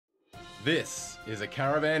This is a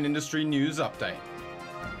Caravan Industry News Update,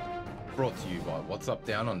 brought to you by What's Up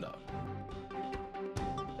Down Under.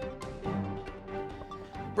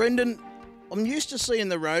 Brendan, I'm used to seeing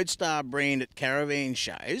the Roadstar brand at caravan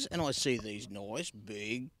shows, and I see these nice,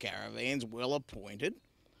 big caravans, well appointed.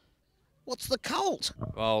 What's the Colt?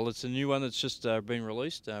 Well, it's a new one that's just been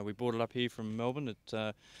released. We brought it up here from Melbourne.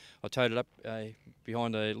 I towed it up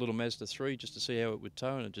behind a little Mazda 3 just to see how it would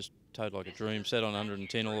tow, and it just towed like a dream. Sat on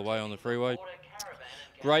 110 all the way on the freeway.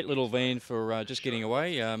 Great little van for just getting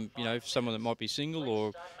away. You know, for someone that might be single, or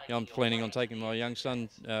you know, I'm planning on taking my young son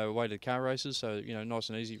away to car races. So you know, nice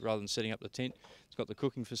and easy rather than setting up the tent. It's got the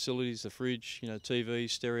cooking facilities, the fridge, you know, TV,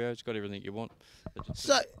 stereo. It's got everything you want.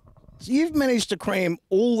 So you've managed to cram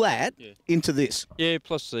all that into this? Yeah,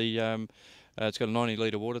 plus the it's got a 90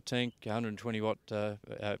 litre water tank, 120 watt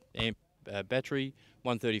amp battery,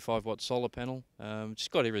 135 watt solar panel. It's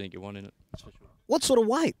got everything you want in it. That's for sure. What sort of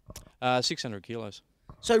weight? 600 kilos.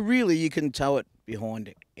 So really you can tow it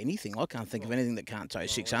behind anything. I can't think of anything that can't tow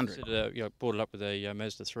 600. You know, brought it up with a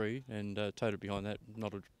Mazda 3 and towed it behind that.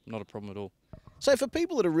 Not a problem at all. So for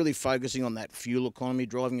people that are really focusing on that fuel economy,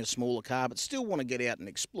 driving a smaller car, but still want to get out and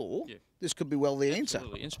explore, this could be well their answer.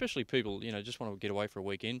 Absolutely, and especially people, you know, just want to get away for a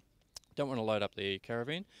weekend. Don't want to load up their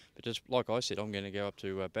caravan, but just like I said, I'm going to go up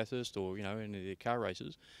to Bathurst or, you know, any of the car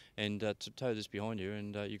races and to tow this behind you,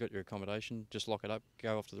 and you got your accommodation, just lock it up,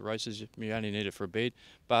 go off to the races. You only need it for a bed,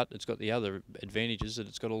 but it's got the other advantages that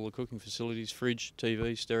it's got all the cooking facilities, fridge,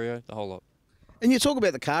 TV, stereo, the whole lot. And you talk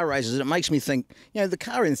about the car races, and it makes me think, you know, the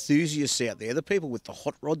car enthusiasts out there, the people with the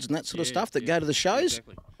hot rods and that sort of stuff that go to the shows.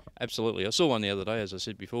 Exactly. Absolutely. I saw one the other day, as I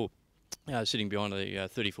said before. Sitting behind a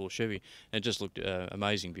 34 Chevy, and it just looked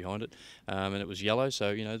amazing behind it, and it was yellow.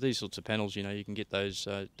 So you know, these sorts of panels, you know, you can get those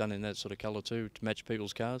done in that sort of colour too to match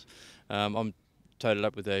people's cars. I'm towed it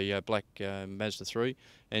up with a black Mazda 3,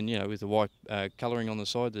 and you know, with the white colouring on the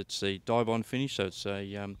side. That's the dye-bond finish, so it's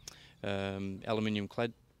a aluminium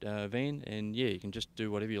clad van, and yeah, you can just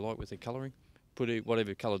do whatever you like with the colouring. Put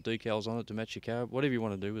whatever coloured decals on it to match your car, whatever you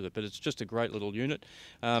want to do with it. But it's just a great little unit.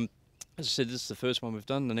 As I said, this is the first one we've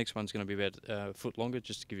done. The next one's going to be about a foot longer,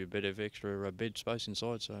 just to give you a bit of extra bed space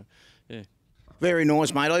inside. So, yeah. Very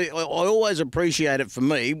nice, mate. I always appreciate it, for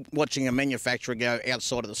me, watching a manufacturer go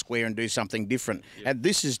outside of the square and do something different. And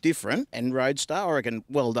this is different, and Roadstar, I reckon,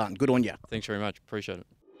 well done. Good on you. Thanks very much. Appreciate it.